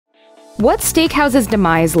What steakhouse's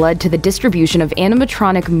demise led to the distribution of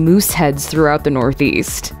animatronic moose heads throughout the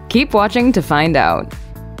Northeast? Keep watching to find out.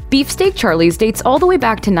 Beefsteak Charlie's dates all the way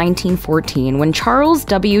back to 1914 when Charles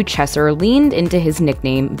W. Chesser leaned into his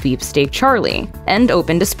nickname Beefsteak Charlie and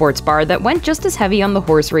opened a sports bar that went just as heavy on the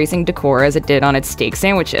horse racing decor as it did on its steak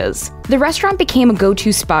sandwiches. The restaurant became a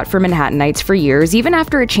go-to spot for Manhattanites for years, even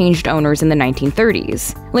after it changed owners in the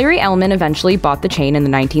 1930s. Larry Ellman eventually bought the chain in the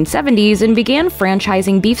 1970s and began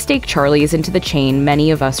franchising Beefsteak Charlie's into the chain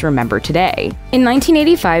many of us remember today. In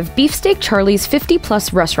 1985, Beefsteak Charlie's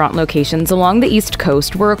 50-plus restaurant locations along the East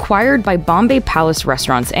Coast were acquired by Bombay Palace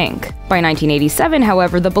Restaurants, Inc. By 1987,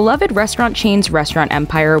 however, the beloved restaurant chain's restaurant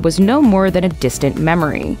empire was no more than a distant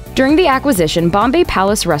memory. During the acquisition, Bombay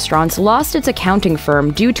Palace Restaurants lost its accounting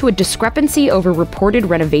firm due to a discrepancy over reported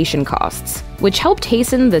renovation costs, which helped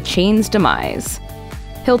hasten the chain's demise.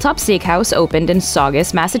 Hilltop Steakhouse opened in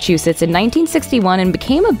Saugus, Massachusetts in 1961 and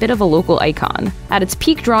became a bit of a local icon, at its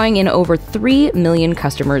peak drawing in over 3 million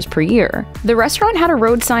customers per year. The restaurant had a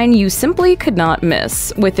road sign you simply could not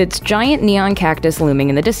miss, with its giant neon cactus looming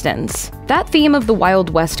in the distance. That theme of the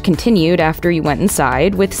Wild West continued after you went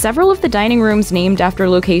inside, with several of the dining rooms named after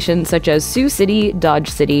locations such as Sioux City, Dodge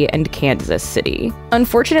City, and Kansas City.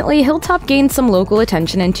 Unfortunately, Hilltop gained some local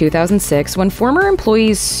attention in 2006 when former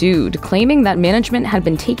employees sued, claiming that management had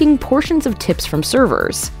been taking portions of tips from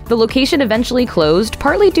servers. The location eventually closed,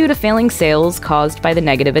 partly due to failing sales caused by the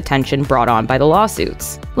negative attention brought on by the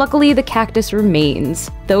lawsuits. Luckily, the cactus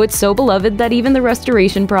remains, though it's so beloved that even the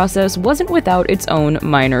restoration process wasn't without its own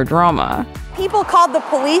minor drama. People called the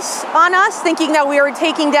police on us thinking that we were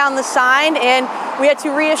taking down the sign, and we had to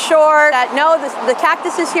reassure that no, the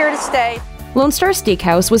cactus is here to stay. Lone Star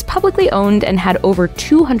Steakhouse was publicly owned and had over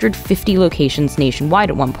 250 locations nationwide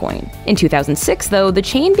at one point. In 2006, though, the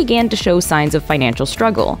chain began to show signs of financial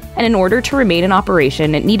struggle, and in order to remain in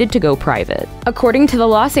operation, it needed to go private. According to the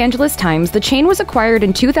Los Angeles Times, the chain was acquired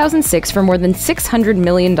in 2006 for more than $600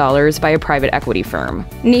 million by a private equity firm.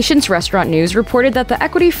 Nation's Restaurant News reported that the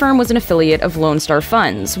equity firm was an affiliate of Lone Star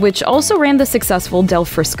Funds, which also ran the successful Del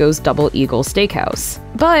Frisco's Double Eagle Steakhouse.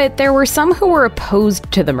 But there were some who were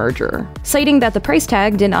opposed to the merger, citing that the price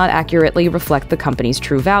tag did not accurately reflect the company's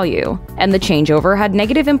true value, and the changeover had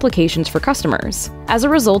negative implications for customers. As a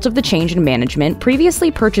result of the change in management,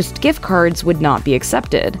 previously purchased gift cards would not be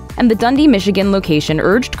accepted, and the Dundee, Michigan location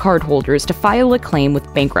urged cardholders to file a claim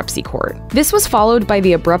with bankruptcy court. This was followed by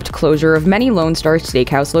the abrupt closure of many Lone Star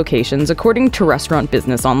Steakhouse locations, according to Restaurant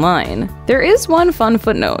Business Online. There is one fun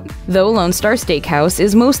footnote. Though Lone Star Steakhouse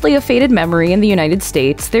is mostly a faded memory in the United States,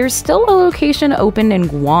 there's still a location open in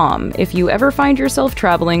Guam if you ever find yourself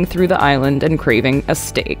traveling through the island and craving a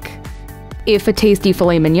steak. If a tasty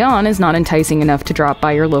filet mignon is not enticing enough to drop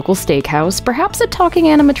by your local steakhouse, perhaps a talking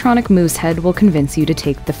animatronic moose head will convince you to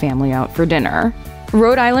take the family out for dinner.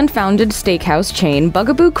 Rhode Island-founded steakhouse chain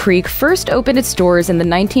Bugaboo Creek first opened its doors in the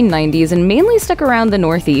 1990s and mainly stuck around the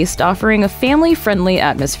Northeast, offering a family-friendly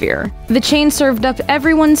atmosphere. The chain served up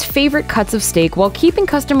everyone's favorite cuts of steak while keeping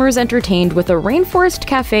customers entertained with a rainforest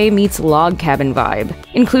cafe meets log cabin vibe,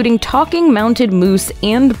 including talking mounted moose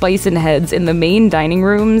and bison heads in the main dining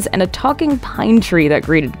rooms and a talking pine tree that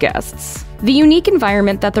greeted guests. The unique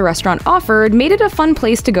environment that the restaurant offered made it a fun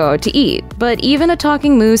place to go out to eat, but even a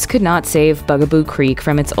talking moose could not save Bugaboo Creek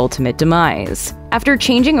from its ultimate demise. After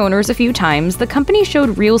changing owners a few times, the company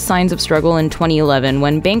showed real signs of struggle in 2011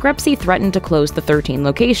 when bankruptcy threatened to close the 13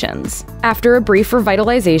 locations. After a brief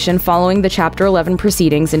revitalization following the Chapter 11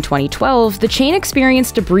 proceedings in 2012, the chain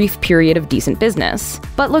experienced a brief period of decent business.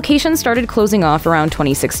 But locations started closing off around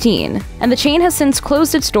 2016, and the chain has since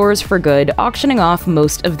closed its doors for good, auctioning off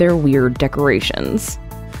most of their weird decorations.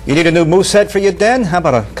 You need a new moose head for your den? How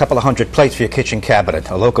about a couple of hundred plates for your kitchen cabinet?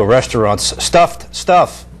 A local restaurant's stuffed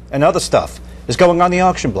stuff and other stuff is going on the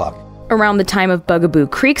auction block. Around the time of Bugaboo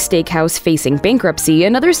Creek Steakhouse facing bankruptcy,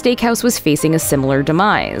 another steakhouse was facing a similar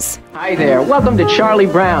demise. Hi there, welcome to Charlie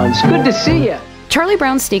Brown's. Good to see you. Charlie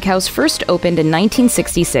Brown's Steakhouse first opened in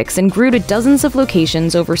 1966 and grew to dozens of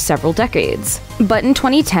locations over several decades. But in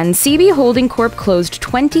 2010, CB Holding Corp. closed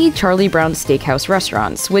 20 Charlie Brown's Steakhouse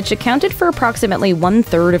restaurants, which accounted for approximately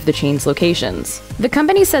 1/3 of the chain's locations. The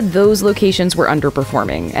company said those locations were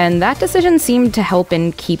underperforming, and that decision seemed to help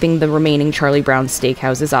in keeping the remaining Charlie Brown's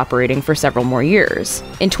Steakhouses operating for several more years.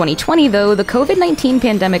 In 2020, though, the COVID-19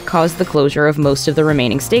 pandemic caused the closure of most of the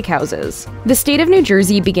remaining steakhouses. The state of New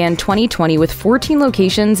Jersey began 2020 with 14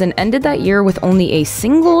 locations and ended that year with only a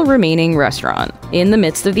single remaining restaurant. In the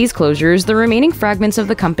midst of these closures, the remaining fragments of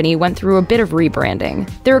the company went through a bit of rebranding.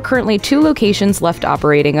 There are currently 2 locations left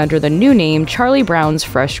operating under the new name Charlie Brown's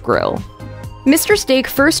Fresh Grill. Mr. Steak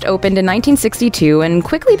first opened in 1962 and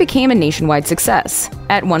quickly became a nationwide success.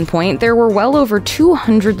 At one point, there were well over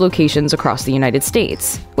 200 locations across the United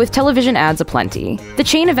States, with television ads aplenty. The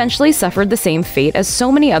chain eventually suffered the same fate as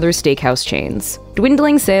so many other steakhouse chains: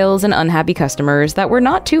 dwindling sales and unhappy customers that were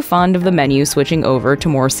not too fond of the menu switching over to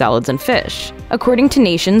more salads and fish. According to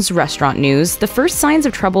Nation's Restaurant News, the first signs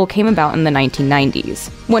of trouble came about in the 1990s,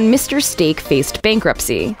 when Mr. Steak faced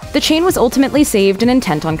bankruptcy. The chain was ultimately saved and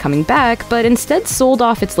intent on coming back, but instead sold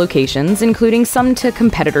off its locations, including some to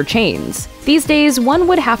competitor chains. These days, one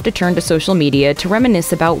would have to turn to social media to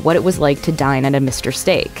reminisce about what it was like to dine at a Mr.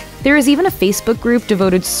 Steak. There is even a Facebook group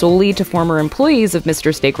devoted solely to former employees of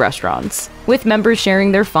Mr. Steak restaurants, with members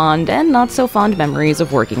sharing their fond and not so fond memories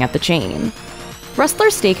of working at the chain. Rustler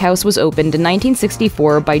Steakhouse was opened in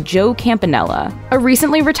 1964 by Joe Campanella, a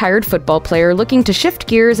recently retired football player looking to shift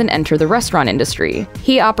gears and enter the restaurant industry.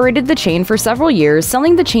 He operated the chain for several years,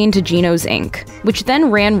 selling the chain to Geno's Inc., which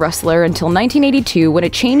then ran Rustler until 1982 when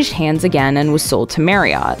it changed hands again and was sold to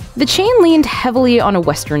Marriott. The chain leaned heavily on a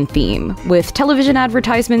Western theme, with television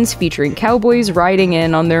advertisements featuring cowboys riding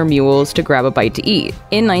in on their mules to grab a bite to eat.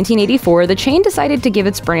 In 1984, the chain decided to give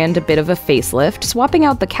its brand a bit of a facelift, swapping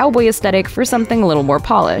out the cowboy aesthetic for something a little more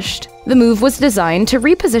polished. The move was designed to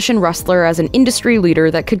reposition Rustler as an industry leader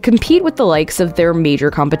that could compete with the likes of their major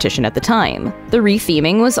competition at the time. The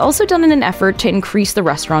retheming was also done in an effort to increase the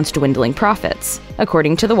restaurant's dwindling profits.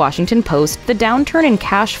 According to the Washington Post, the downturn in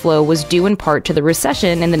cash flow was due in part to the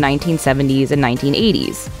recession in the 1970s and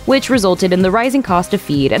 1980s, which resulted in the rising cost of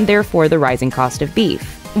feed and therefore the rising cost of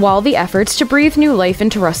beef. While the efforts to breathe new life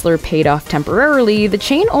into Rustler paid off temporarily, the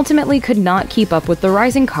chain ultimately could not keep up with the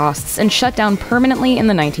rising costs and shut down permanently in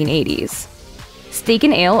the 1980s. Steak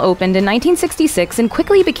and Ale opened in 1966 and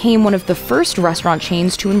quickly became one of the first restaurant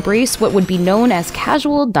chains to embrace what would be known as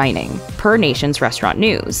casual dining, per Nation's Restaurant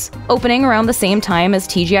News. Opening around the same time as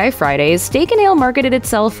TGI Fridays, Steak and Ale marketed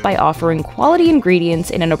itself by offering quality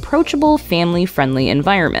ingredients in an approachable, family-friendly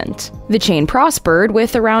environment. The chain prospered,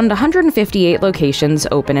 with around 158 locations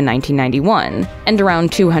open in 1991, and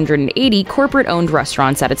around 280 corporate-owned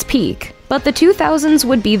restaurants at its peak. But the 2000s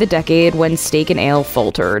would be the decade when Steak and Ale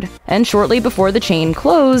faltered, and shortly before the chain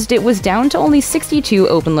closed, it was down to only 62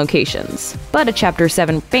 open locations. But a Chapter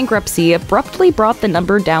 7 bankruptcy abruptly brought the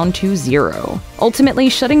number down to 0, ultimately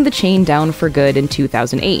shutting the chain down for good in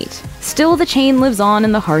 2008. Still, the chain lives on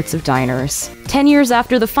in the hearts of diners. 10 years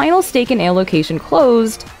after the final Steak and Ale location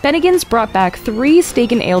closed, Bennigan's brought back 3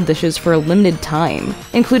 Steak and Ale dishes for a limited time,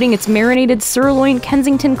 including its marinated sirloin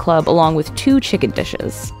Kensington Club along with 2 chicken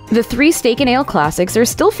dishes. The 3 Steak and Ale classics are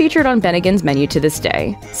still featured on Bennigan's menu to this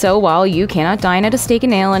day, so while you cannot dine at a Steak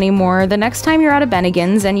and Ale anymore, the next time you're at a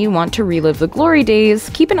Bennigan's and you want to relive the glory days,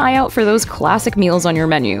 keep an eye out for those classic meals on your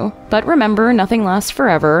menu. But remember, nothing lasts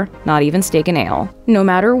forever, not even Steak and Ale, no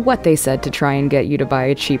matter what they said to try and get you to buy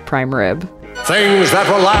a cheap prime rib. Things that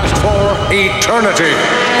will last for eternity.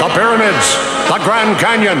 The pyramids, the Grand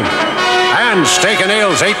Canyon, and Steak and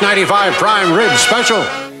Ale's $8.95 prime rib special.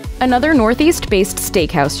 Another Northeast-based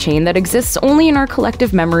steakhouse chain that exists only in our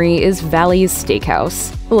collective memory is Valle's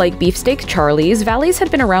Steakhouse. Like Beefsteak Charlie's, Valle's had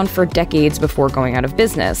been around for decades before going out of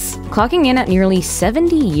business, clocking in at nearly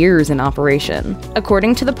 70 years in operation.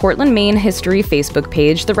 According to the Portland, Maine History Facebook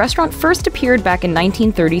page, the restaurant first appeared back in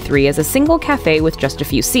 1933 as a single cafe with just a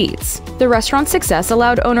few seats. The restaurant's success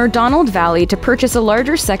allowed owner Donald Valle to purchase a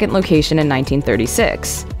larger second location in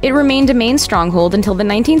 1936. It remained a Maine stronghold until the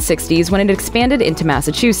 1960s when it expanded into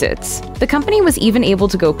Massachusetts. The company was even able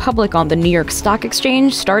to go public on the New York Stock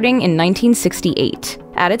Exchange starting in 1968.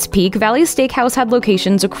 At its peak, Valle's Steakhouse had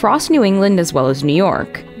locations across New England as well as New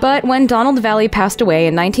York. But when Donald Valle passed away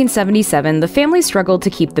in 1977, the family struggled to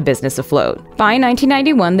keep the business afloat. By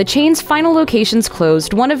 1991, the chain's final locations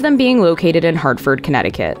closed, one of them being located in Hartford,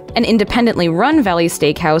 Connecticut. An independently run Valle's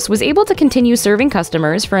Steakhouse was able to continue serving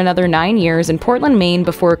customers for another 9 years in Portland, Maine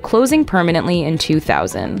before closing permanently in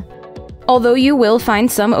 2000. Although you will find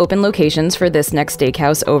some open locations for this next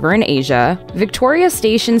steakhouse over in Asia, Victoria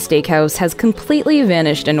Station Steakhouse has completely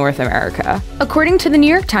vanished in North America. According to the New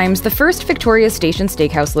York Times, the first Victoria Station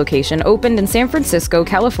Steakhouse location opened in San Francisco,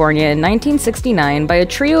 California in 1969 by a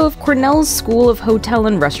trio of Cornell's School of Hotel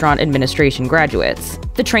and Restaurant Administration graduates.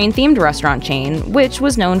 The train-themed restaurant chain, which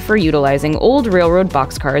was known for utilizing old railroad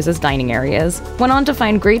boxcars as dining areas, went on to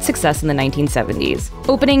find great success in the 1970s,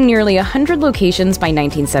 opening nearly 100 locations by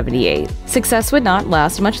 1978. Success would not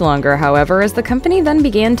last much longer, however, as the company then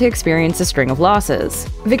began to experience a string of losses.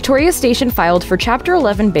 Victoria Station filed for Chapter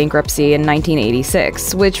 11 bankruptcy in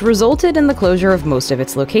 1986, which resulted in the closure of most of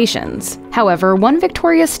its locations. However, one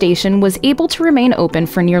Victoria Station was able to remain open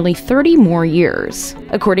for nearly 30 more years.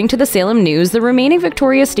 According to the Salem News, the remaining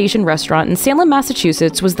Victoria Station restaurant in Salem,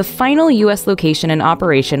 Massachusetts was the final U.S. location in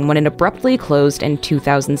operation when it abruptly closed in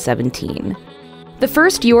 2017. The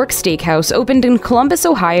first York Steakhouse opened in Columbus,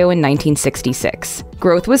 Ohio in 1966.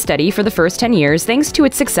 Growth was steady for the first 10 years thanks to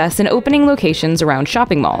its success in opening locations around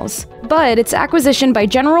shopping malls. But its acquisition by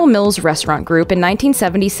General Mills Restaurant Group in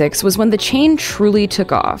 1976 was when the chain truly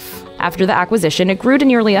took off. After the acquisition, it grew to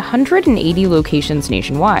nearly 180 locations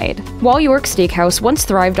nationwide. While York Steakhouse once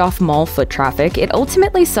thrived off mall foot traffic, it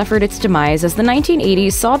ultimately suffered its demise as the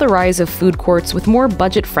 1980s saw the rise of food courts with more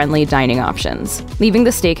budget-friendly dining options, leaving the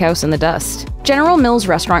steakhouse in the dust. General Mills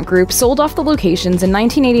Restaurant Group sold off the locations in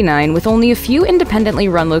 1989 with only a few independently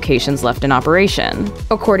run locations left in operation.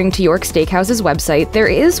 According to York Steakhouse's website, there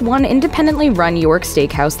is one independently run York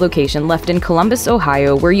Steakhouse location left in Columbus,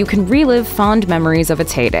 Ohio, where you can relive fond memories of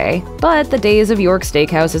its heyday. But the days of York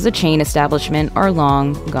Steakhouse as a chain establishment are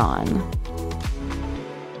long gone.